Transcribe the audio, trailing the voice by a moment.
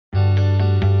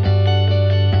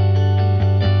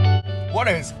What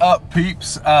is up,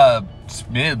 peeps? It's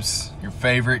Mibs, your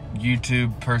favorite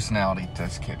YouTube personality.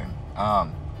 Just kidding. I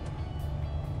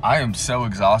am so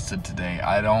exhausted today.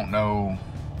 I don't know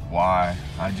why.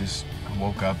 I just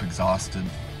woke up exhausted.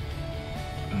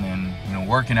 And then,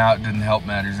 working out didn't help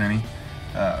matters any.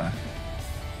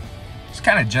 Just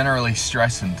kind of generally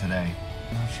stressing today.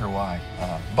 I'm not sure why.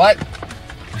 But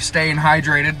we're staying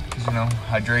hydrated, because,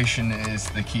 hydration is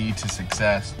the key to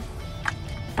success.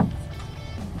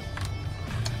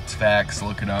 It's facts,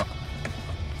 look it up.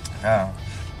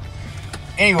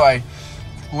 Anyway,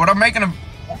 what I'm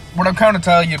kind of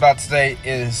telling you about today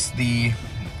is the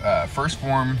First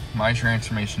Form My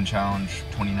Transformation Challenge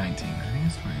 2019. I think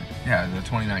it's the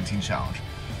 2019 challenge.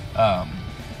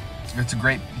 It's a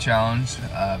great challenge.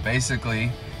 Basically,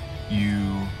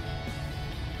 you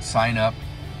sign up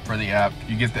for the app.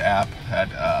 You get the app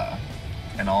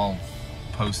and I'll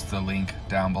post the link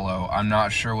down below. I'm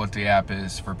not sure what the app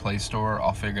is for Play Store.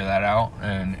 I'll figure that out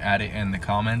and add it in the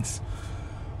comments.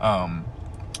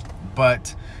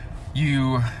 But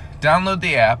you download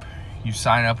the app, you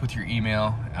sign up with your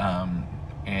email,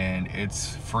 and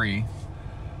it's free.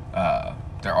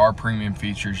 There are premium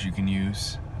features you can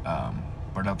use,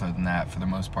 but other than that, for the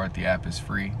most part, the app is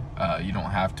free. You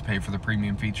don't have to pay for the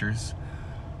premium features,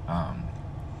 and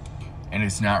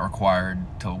it's not required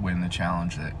to win the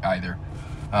challenge either.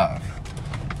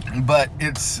 But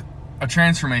it's a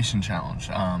transformation challenge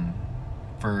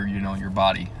for your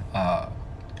body.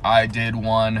 I did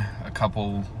one not a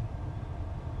couple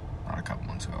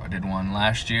months ago. I did one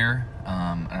last year,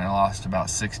 and I lost about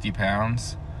 60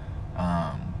 pounds.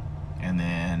 And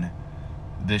then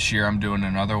this year I'm doing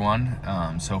another one.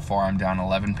 So far I'm down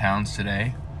 11 pounds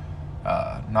today.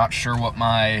 Not sure what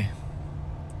my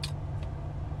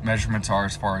measurements are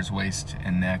as far as waist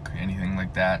and neck, anything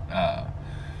like that.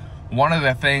 One of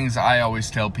the things I always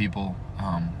tell people,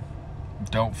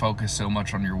 don't focus so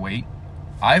much on your weight.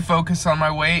 I focus on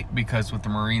my weight because with the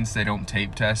Marines, they don't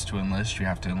tape test to enlist. You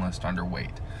have to enlist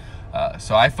underweight.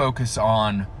 So I focus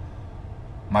on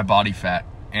my body fat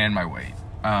and my weight.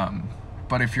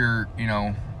 But if you're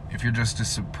just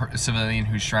a civilian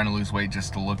who's trying to lose weight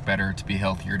just to look better, to be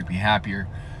healthier, to be happier,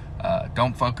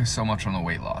 don't focus so much on the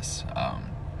weight loss.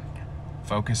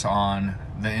 Focus on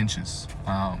the inches.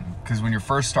 Because when you're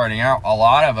first starting out, a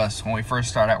lot of us, when we first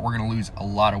start out, we're going to lose a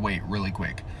lot of weight really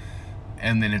quick.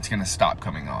 And then it's going to stop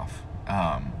coming off.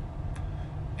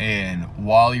 And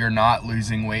while you're not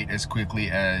losing weight as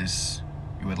quickly as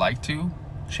you would like to,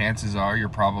 chances are you're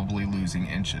probably losing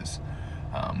inches.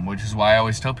 Which is why I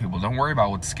always tell people, don't worry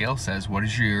about what the scale says. What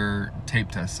does your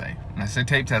tape test say? When I say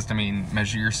tape test, I mean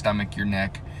measure your stomach, your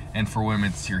neck, and for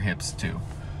women, it's your hips too.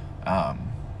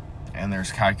 And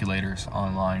there's calculators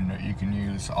online that you can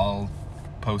use. I'll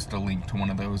post a link to one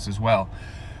of those as well.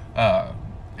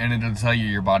 And it'll tell you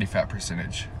your body fat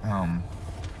percentage.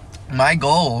 My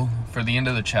goal for the end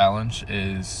of the challenge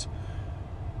is,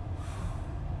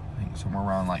 I think, somewhere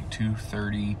around like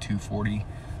 230, 240,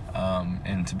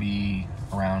 and to be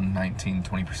around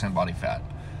 19-20% body fat.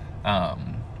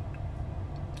 And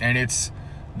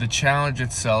the challenge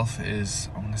itself is,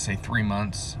 I want to say 3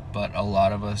 months, but a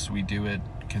lot of us, we do it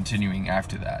continuing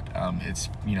after that. It's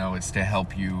to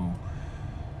help you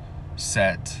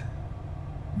set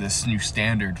this new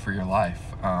standard for your life.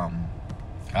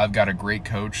 I've got a great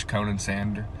coach, Conan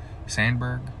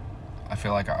Sandberg. I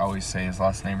feel like I always say his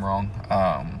last name wrong.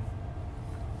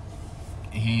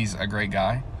 He's a great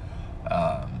guy.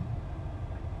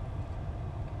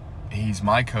 He's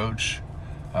my coach.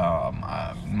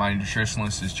 My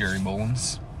nutritionist is Jeremy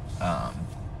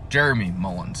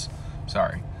Mullins.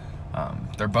 Sorry.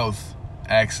 They're both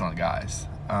excellent guys.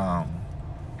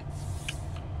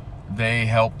 They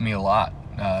helped me a lot.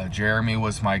 Jeremy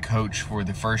was my coach for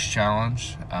the first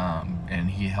challenge, and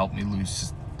he helped me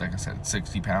lose, like I said,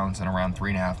 60 pounds in around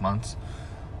 3.5 months.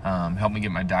 Helped me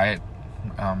get my diet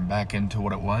back into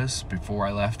what it was before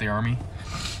I left the Army.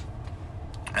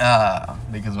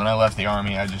 Because when I left the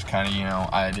Army, I just kind of,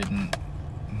 I didn't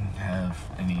have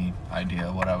any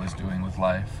idea what I was doing with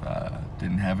life.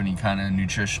 Didn't have any kind of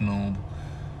nutritional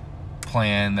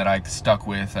plan that I stuck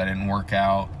with. I didn't work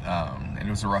out, and it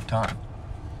was a rough time.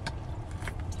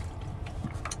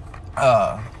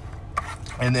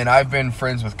 And then I've been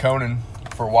friends with Conan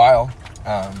for a while.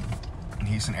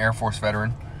 He's an Air Force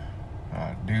veteran.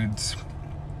 Dude's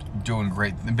doing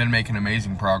great. They've been making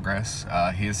amazing progress.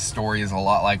 His story is a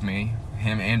lot like me.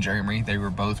 Him and Jeremy, they were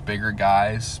both bigger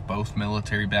guys, both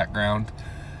military background,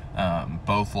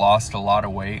 both lost a lot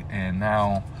of weight, and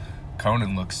now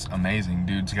Conan looks amazing.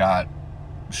 Dude's got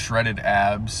shredded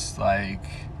abs, like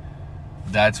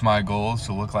that's my goal, is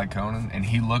to look like Conan, and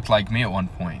he looked like me at one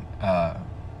point.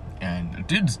 And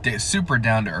dude's super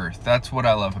down to earth. That's what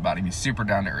I love about him. He's super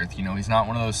down to earth. You know, he's not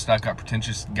one of those stuck up,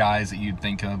 pretentious guys that you'd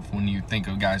think of when you think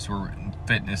of guys who are in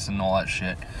fitness and all that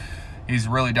shit. He's a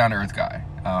really down to earth guy.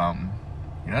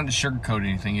 He doesn't sugarcoat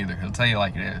anything either. He'll tell you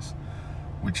like it is,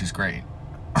 which is great.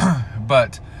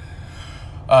 But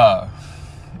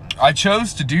I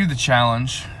chose to do the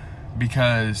challenge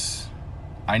because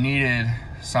I needed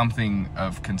something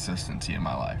of consistency in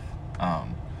my life.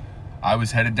 I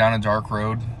was headed down a dark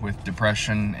road with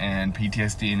depression and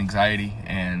PTSD and anxiety,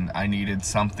 and I needed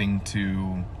something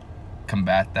to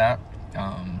combat that.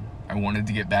 I wanted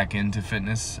to get back into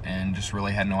fitness and just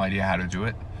really had no idea how to do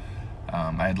it.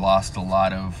 I had lost a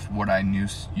lot of what I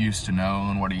used to know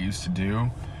and what I used to do.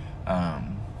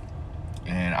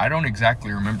 And I don't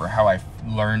exactly remember how I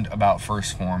learned about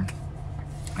First Form.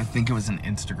 I think it was an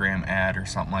Instagram ad or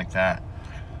something like that.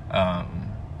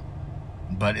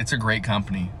 But it's a great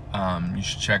company. You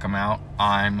should check them out.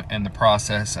 I'm in the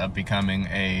process of becoming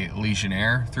a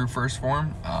Legionnaire through First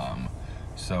Form.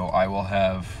 So I will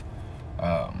have,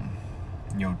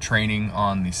 you know, training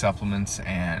on the supplements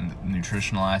and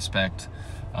nutritional aspect.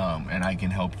 And I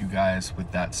can help you guys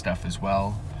with that stuff as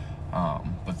well.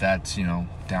 But that's, you know,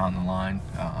 down the line.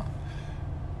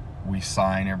 We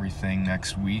sign everything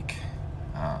next week,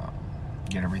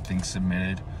 get everything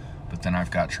submitted, but then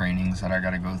I've got trainings that I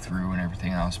got to go through and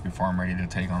everything else before I'm ready to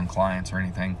take on clients or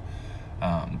anything.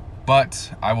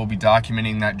 But I will be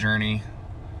documenting that journey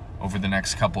over the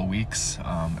next couple weeks,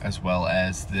 as well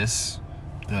as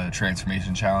the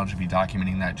Transformation Challenge. Will be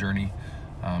documenting that journey,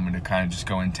 and to kind of just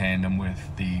go in tandem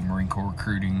with the Marine Corps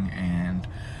recruiting and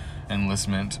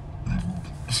enlistment.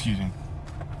 Excuse me.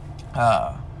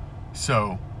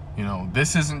 So, you know,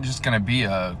 this isn't just going to be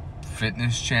a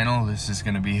fitness channel. This is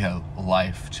going to be a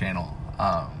life channel.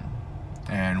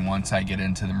 And once I get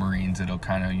into the Marines, it'll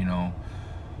kind of, you know,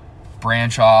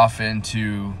 branch off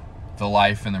into the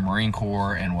life in the Marine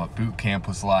Corps and what boot camp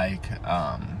was like.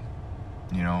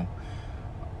 You know,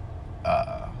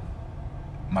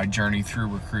 my journey through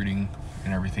recruiting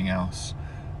and everything else.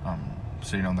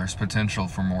 So, you know, there's potential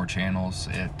for more channels,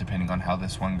 depending on how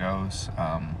this one goes.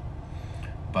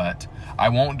 But I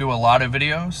won't do a lot of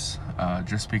videos,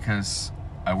 just because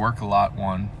I work a lot,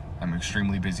 one. I'm an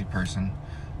extremely busy person.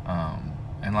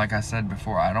 And like I said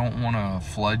before, I don't want to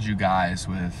flood you guys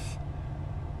with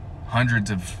hundreds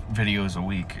of videos a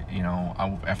week. You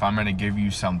know, if I'm going to give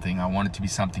you something, I want it to be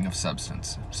something of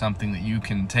substance, something that you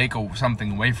can take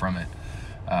something away from it.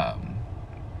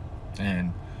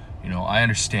 And you know, I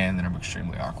understand that I'm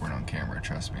extremely awkward on camera.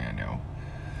 Trust me, I know.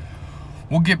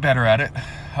 We'll get better at it.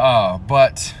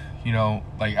 But, you know,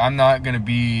 like, I'm not going to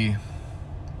be...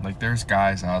 Like, there's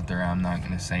guys out there, I'm not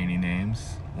going to say any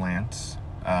names. Lance,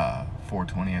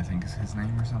 420, I think is his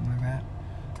name or something like that.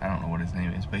 I don't know what his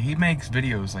name is. But he makes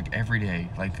videos, like, every day.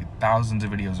 Like, thousands of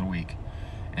videos a week.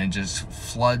 And just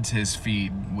floods his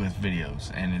feed with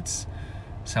videos. And it's...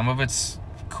 Some of it's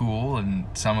cool, and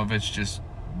some of it's just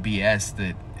BS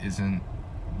that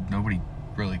nobody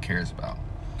really cares about.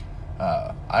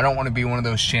 I don't want to be one of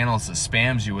those channels that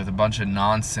spams you with a bunch of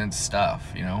nonsense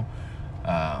stuff, you know.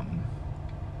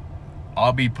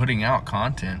 I'll be putting out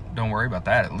content, don't worry about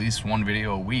that, at least one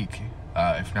video a week,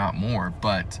 if not more,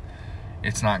 but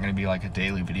it's not going to be like a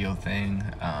daily video thing.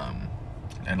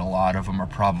 And a lot of them are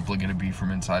probably going to be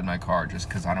from inside my car, just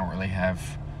because I don't really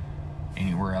have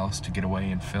anywhere else to get away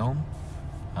and film.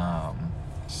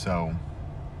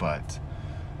 But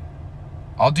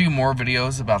I'll do more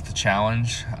videos about the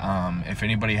challenge. If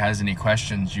anybody has any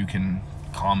questions, you can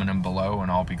comment them below and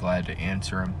I'll be glad to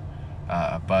answer them.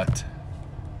 But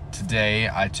today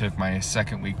I took my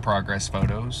second week progress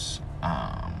photos.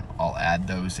 I'll add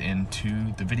those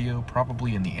into the video,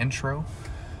 probably in the intro.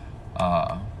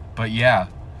 But yeah,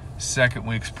 second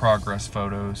week's progress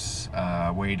photos.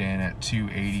 Weighed in at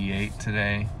 288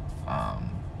 today.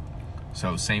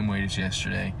 So same weight as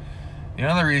yesterday. The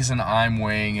other reason I'm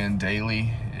weighing in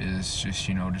daily is just,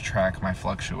 you know, to track my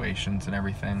fluctuations and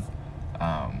everything.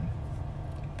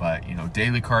 But, you know,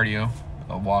 daily cardio,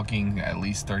 walking at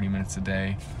least 30 minutes a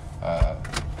day.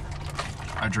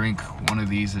 I drink one of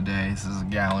these a day. This is a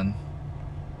gallon.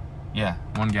 Yeah,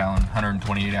 1 gallon,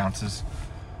 128 ounces.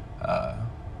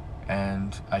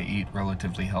 And I eat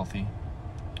relatively healthy.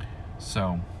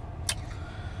 So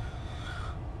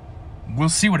we'll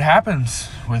see what happens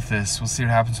with this. We'll see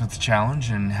what happens with the challenge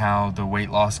and how the weight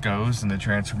loss goes and the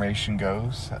transformation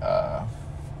goes.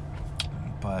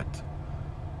 But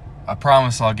I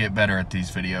promise I'll get better at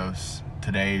these videos.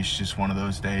 Today is just one of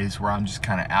those days where I'm just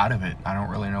kind of out of it. I don't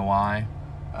really know why.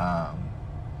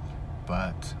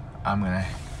 But I'm gonna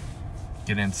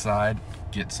get inside,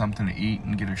 get something to eat,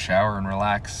 and get a shower and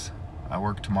relax. I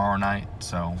work tomorrow night,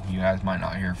 so you guys might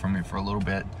not hear from me for a little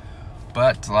bit.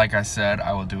 But like I said,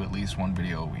 I will do at least one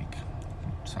video a week.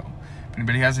 So if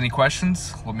anybody has any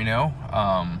questions, let me know.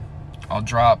 I'll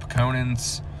drop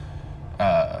Conan's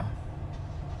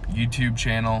YouTube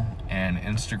channel and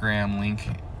Instagram link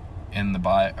in the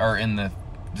bio, or in the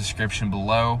description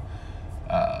below.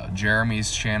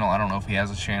 Jeremy's channel, I don't know if he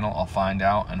has a channel, I'll find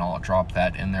out and I'll drop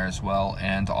that in there as well,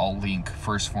 and I'll link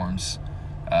First Form's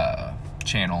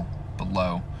channel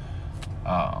below.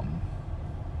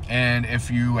 And if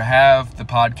you have the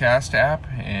podcast app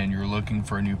and you're looking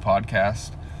for a new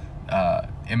podcast,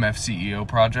 MFCEO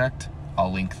project,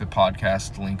 I'll link the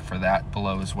podcast link for that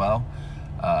below as well.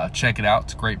 Check it out.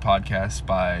 It's a great podcast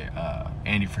by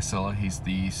Andy Frisilla. He's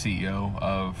the CEO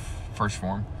of First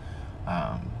Form.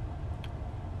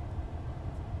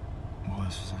 What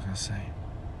else was I going to say?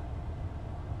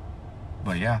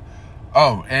 But yeah.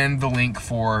 Oh, and the link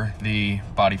for the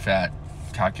body fat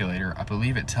calculator. I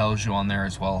believe it tells you on there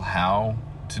as well how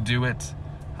to do it.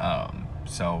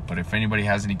 But if anybody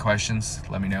has any questions,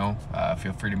 let me know.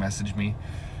 Feel free to message me.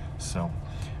 So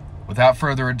without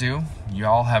further ado,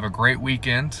 y'all have a great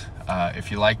weekend.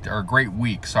 If you liked, or a great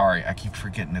week, sorry, I keep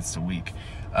forgetting it's the week.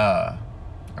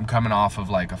 I'm coming off of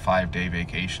like a 5-day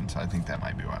vacation, so I think that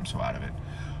might be why I'm so out of it.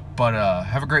 But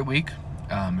have a great week.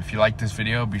 If you like this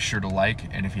video, be sure to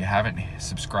like, and if you haven't,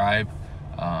 subscribe,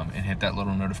 and hit that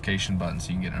little notification button so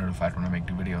you can get notified when I make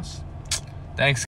new videos. Thanks.